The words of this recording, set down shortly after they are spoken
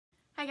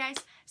Hi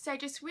guys, so I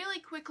just really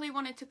quickly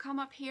wanted to come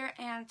up here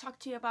and talk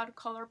to you about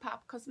ColourPop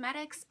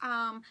Cosmetics.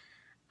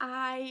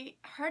 I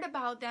heard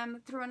about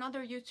them through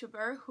another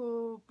YouTuber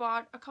who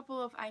bought a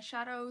couple of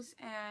eyeshadows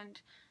and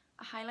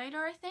a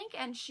highlighter, I think,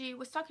 and she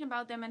was talking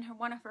about them in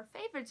one of her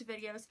favorites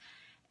videos,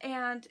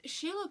 and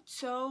she looked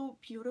so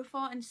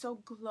beautiful and so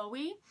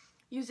glowy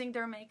using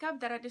their makeup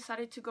that I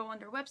decided to go on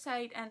their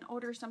website and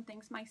order some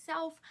things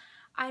myself.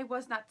 I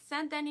was not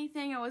sent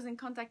anything. I wasn't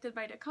contacted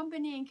by the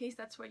company, in case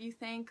that's what you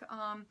think.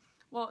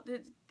 Well,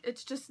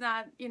 it's just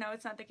not,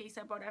 it's not the case.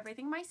 I bought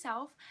everything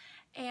myself,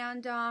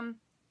 and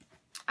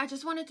I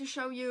just wanted to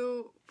show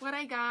you what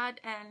I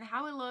got and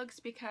how it looks,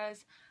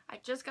 because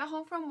I just got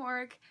home from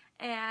work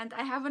and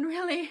I haven't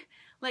really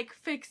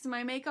fixed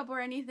my makeup or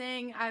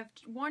anything. I've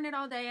worn it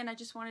all day and I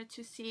just wanted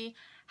to see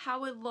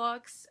how it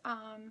looks,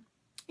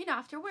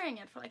 after wearing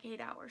it for 8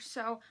 hours.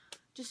 So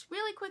just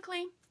really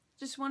quickly,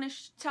 just want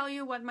to tell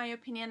you what my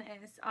opinion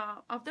is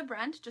of the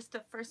brand, just the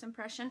first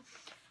impression.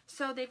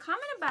 So they come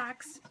in a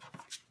box.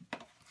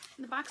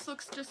 The box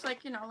looks just like,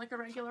 like a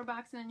regular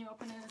box, and then you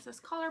open it and it says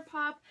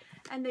ColourPop,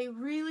 and they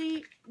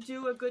really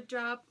do a good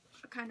job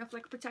kind of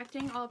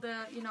protecting all the,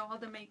 all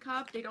the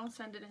makeup. They don't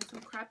send it in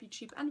some crappy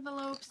cheap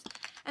envelopes.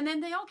 And then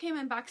they all came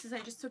in boxes. I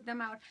just took them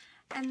out.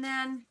 And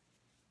then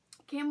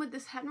came with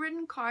this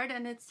handwritten card,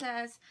 and it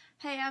says,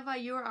 "Hey Eva,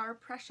 you're our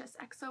precious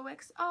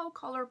XOXO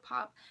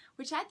ColourPop,"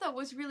 which I thought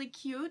was really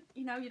cute.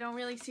 You don't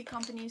really see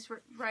companies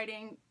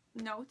writing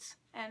notes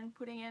and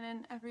putting it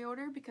in every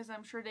order, because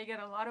I'm sure they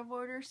get a lot of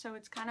orders, so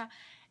it's kind of,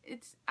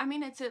 it's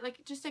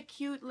just a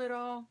cute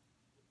little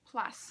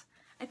plus,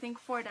 I think,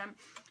 for them.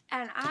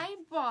 And I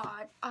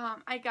bought,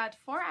 I got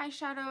 4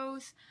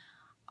 eyeshadows,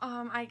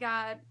 I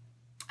got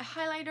a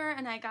highlighter,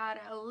 and I got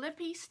a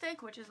lippy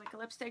stick, which is like a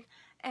lipstick,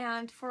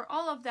 and for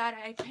all of that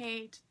I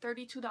paid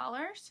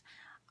 $32.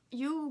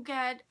 You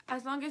get,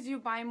 as long as you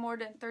buy more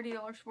than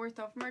 $30 worth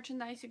of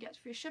merchandise, you get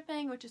free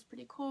shipping, which is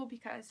pretty cool,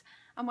 because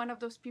I'm one of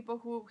those people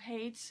who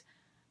hates,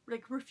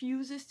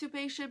 refuses to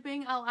pay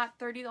shipping. I'll add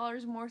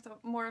 $30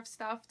 more of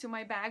stuff to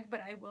my bag,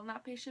 but I will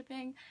not pay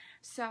shipping.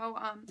 So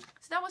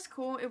that was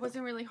cool. It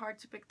wasn't really hard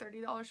to pick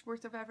 $30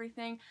 worth of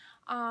everything.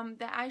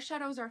 The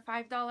eyeshadows are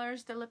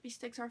 $5, the lippy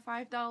sticks are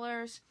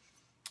 $5,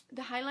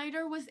 the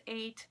highlighter was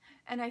 $8,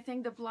 and I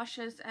think the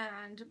blushes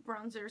and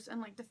bronzers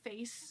and the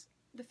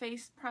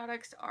face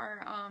products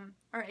are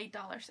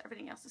 $8.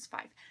 Everything else is $5.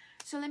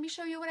 So let me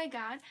show you what I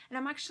got. And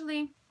I'm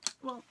actually,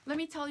 well, let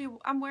me tell you,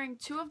 I'm wearing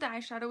 2 of the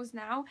eyeshadows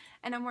now,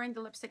 and I'm wearing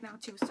the lipstick now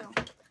too. So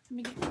let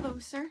me get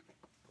closer.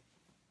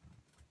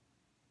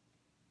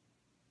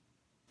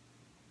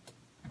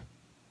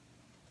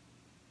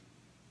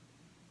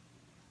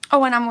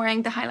 Oh, and I'm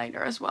wearing the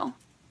highlighter as well.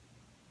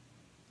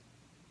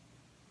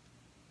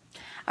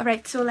 All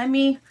right, so let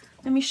me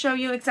show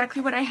you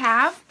exactly what I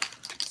have.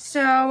 So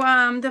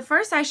the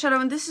first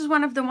eyeshadow, and this is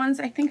one of the ones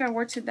I think I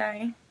wore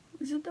today.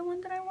 Is it the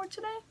one that I wore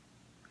today?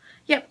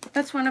 Yep,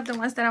 that's one of the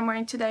ones that I'm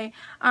wearing today.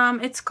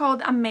 It's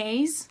called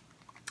Amaze,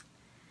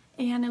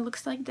 and it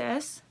looks like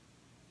this.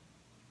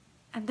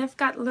 And they've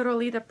got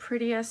literally the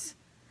prettiest,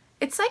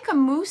 it's like a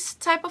mousse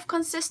type of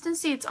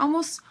consistency. It's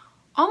almost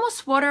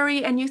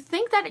watery, and you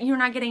think that you're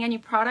not getting any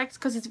product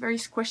because it's very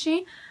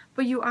squishy,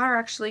 but you are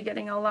actually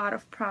getting a lot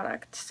of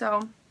product.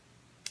 So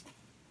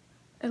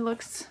it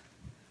looks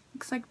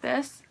like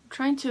this. I'm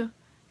trying to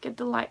get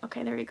the light.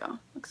 Okay, there you go.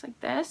 Looks like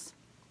this.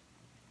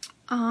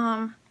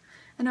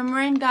 And I'm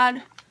wearing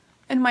that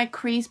in my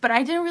crease, but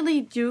I didn't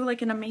really do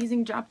an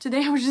amazing job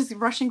today. I was just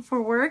rushing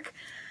for work.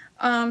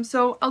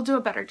 So I'll do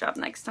a better job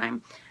next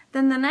time.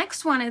 Then the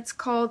next one, it's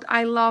called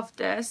I Love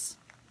This,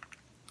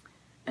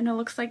 and it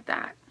looks like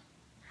that.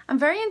 I'm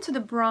very into the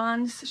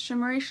bronze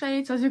shimmery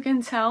shades, as you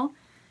can tell,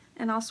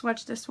 and I'll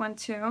swatch this one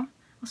too.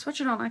 I'll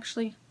swatch it on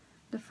actually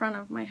the front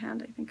of my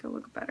hand. I think it'll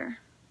look better.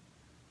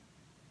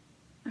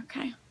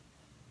 Okay,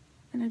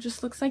 and it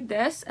just looks like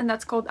this, and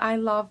that's called I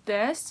Love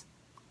This.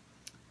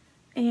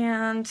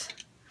 And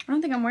I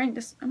don't think I'm wearing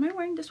this. Am I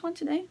wearing this one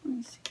today? Let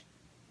me see.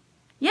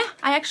 Yeah,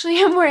 I actually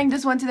am wearing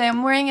this one today.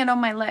 I'm wearing it on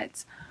my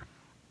lids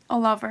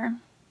all over.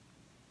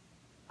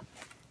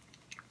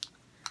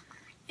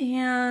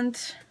 And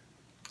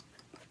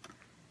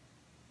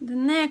the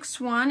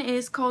next one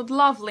is called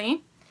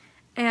Lovely,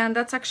 and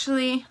that's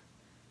actually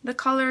the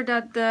color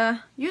that the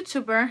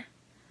YouTuber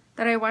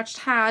that I watched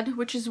had,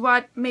 which is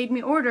what made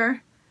me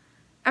order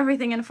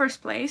everything in the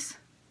first place.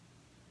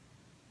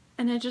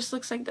 And it just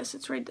looks like this.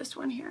 It's right this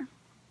one here.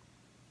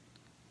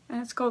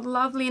 And it's called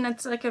Lovely, and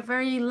it's like a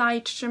very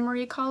light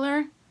shimmery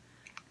color.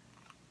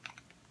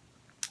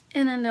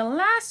 And then the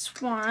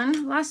last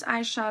one, last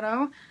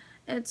eyeshadow,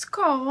 it's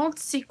called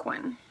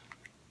Sequin.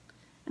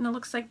 And it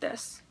looks like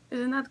this.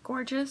 Isn't that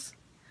gorgeous?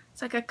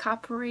 It's like a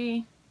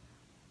coppery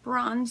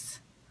bronze,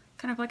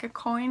 kind of like a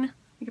coin,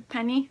 like a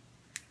penny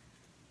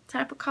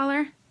type of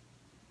color.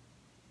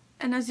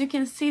 And as you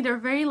can see, they're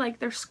very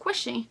they're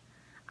squishy.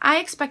 I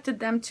expected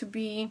them to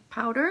be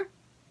powder,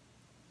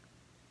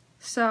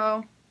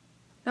 so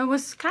that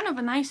was kind of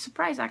a nice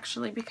surprise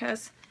actually,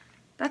 because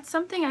that's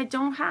something I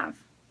don't have.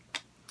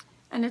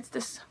 And it's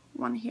this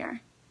one here.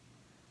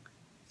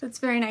 That's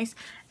very nice.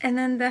 And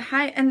then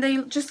and they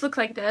just look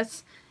like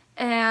this.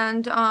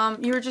 And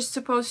you're just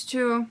supposed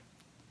to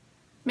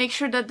make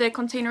sure that the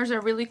containers are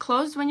really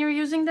closed when you're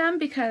using them,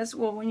 because,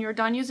 well, when you're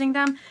done using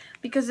them,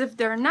 because if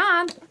they're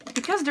not,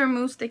 because they're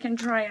mousse, they can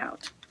dry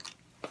out.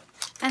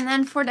 And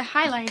then for the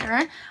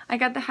highlighter, I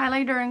got the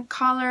highlighter in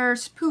color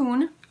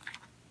Spoon.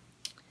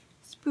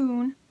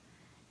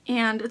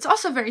 And it's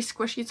also very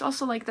squishy. It's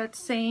also like that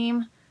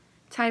same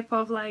type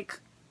of like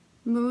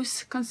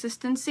mousse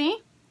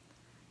consistency.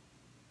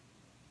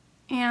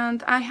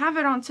 And I have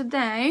it on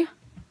today,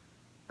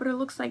 but it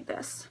looks like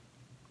this.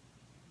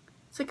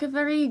 It's like a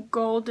very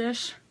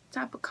goldish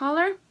type of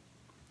color,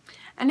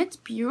 and it's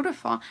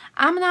beautiful.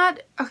 I'm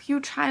not a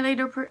huge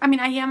highlighter I mean,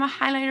 I am a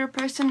highlighter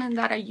person in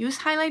that I use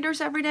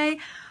highlighters every day,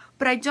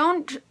 but I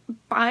don't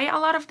buy a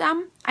lot of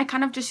them. I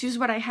kind of just use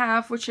what I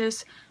have, which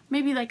is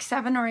maybe like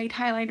 7 or 8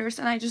 highlighters,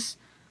 and I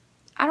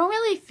don't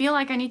really feel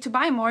like I need to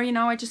buy more, you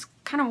know. I just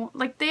kind of,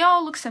 like, they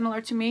all look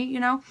similar to me,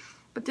 you know.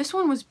 But this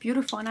one was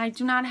beautiful, and I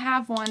do not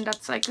have one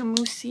that's like a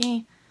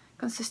moussey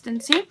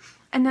consistency.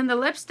 And then the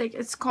lipstick,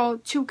 it's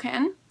called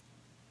Toucan,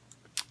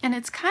 and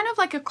it's kind of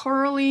like a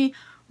corally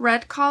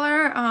red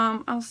color.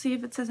 I'll see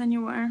if it says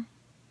anywhere.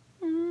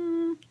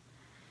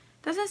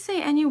 Doesn't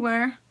say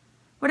anywhere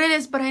what it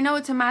is, but I know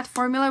it's a matte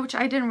formula, which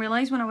I didn't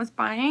realize when I was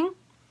buying.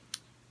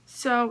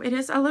 So it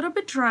is a little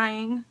bit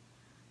drying.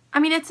 I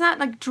mean, it's not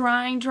like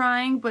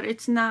drying, but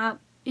it's not,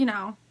 you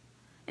know,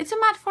 it's a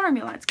matte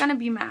formula. It's gonna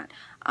be matte.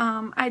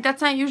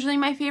 That's not usually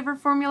my favorite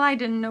formula. I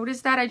didn't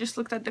notice that. I just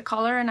looked at the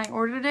color and I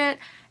ordered it.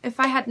 If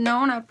I had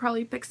known, I'd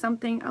probably pick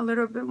something a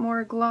little bit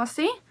more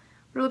glossy.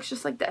 But it looks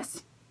just like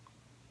this.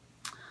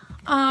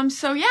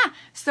 So yeah.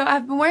 So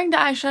I've been wearing the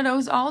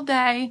eyeshadows all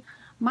day.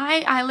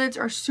 My eyelids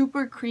are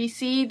super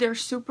creasy. They're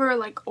super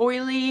like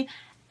oily.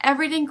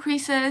 Everything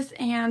creases,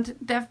 and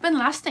they've been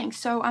lasting.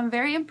 So I'm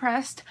very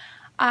impressed.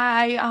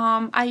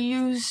 I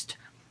used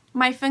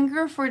my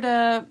finger for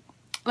the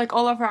like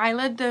all over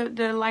eyelid,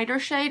 the lighter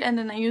shade, and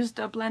then I used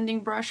the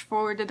blending brush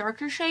for the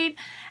darker shade,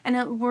 and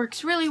it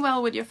works really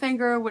well with your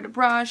finger, with a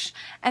brush.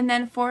 And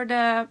then for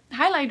the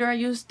highlighter, I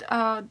used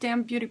a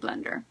damp beauty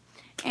blender,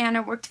 and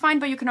it worked fine,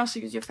 but you can also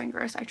use your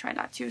fingers. I tried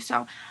that too.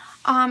 So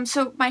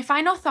so my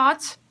final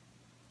thoughts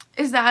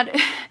is that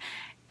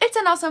it's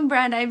an awesome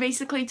brand. I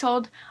basically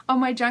told all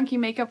my junkie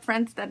makeup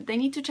friends that they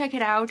need to check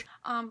it out,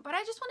 but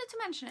I just wanted to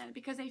mention it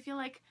because I feel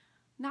like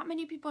not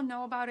many people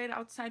know about it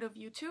outside of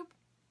YouTube.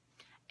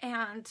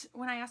 And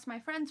when I asked my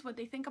friends what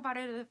they think about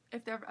it,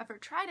 if they've ever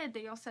tried it,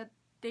 they all said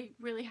they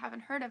really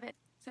haven't heard of it.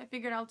 So I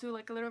figured I'll do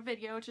like a little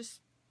video just,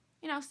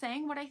 you know,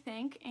 saying what I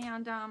think,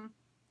 and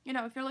you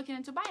know, if you're looking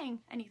into buying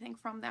anything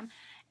from them.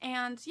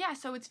 And yeah,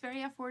 so it's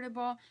very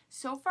affordable.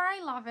 So far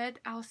I love it.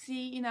 I'll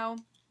see, you know,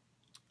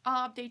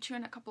 I'll update you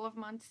in a couple of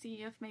months, see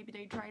if maybe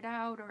they dried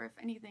out or if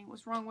anything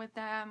was wrong with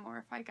them or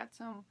if I got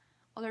some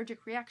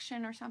allergic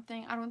reaction or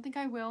something. I don't think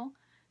I will.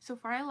 So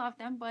far I love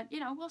them, but you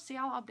know, we'll see.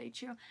 I'll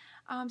update you.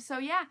 So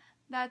yeah,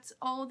 that's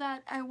all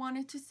that I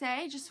wanted to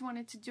say. Just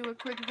wanted to do a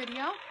quick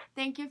video.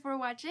 Thank you for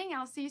watching.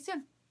 I'll see you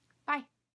soon. Bye.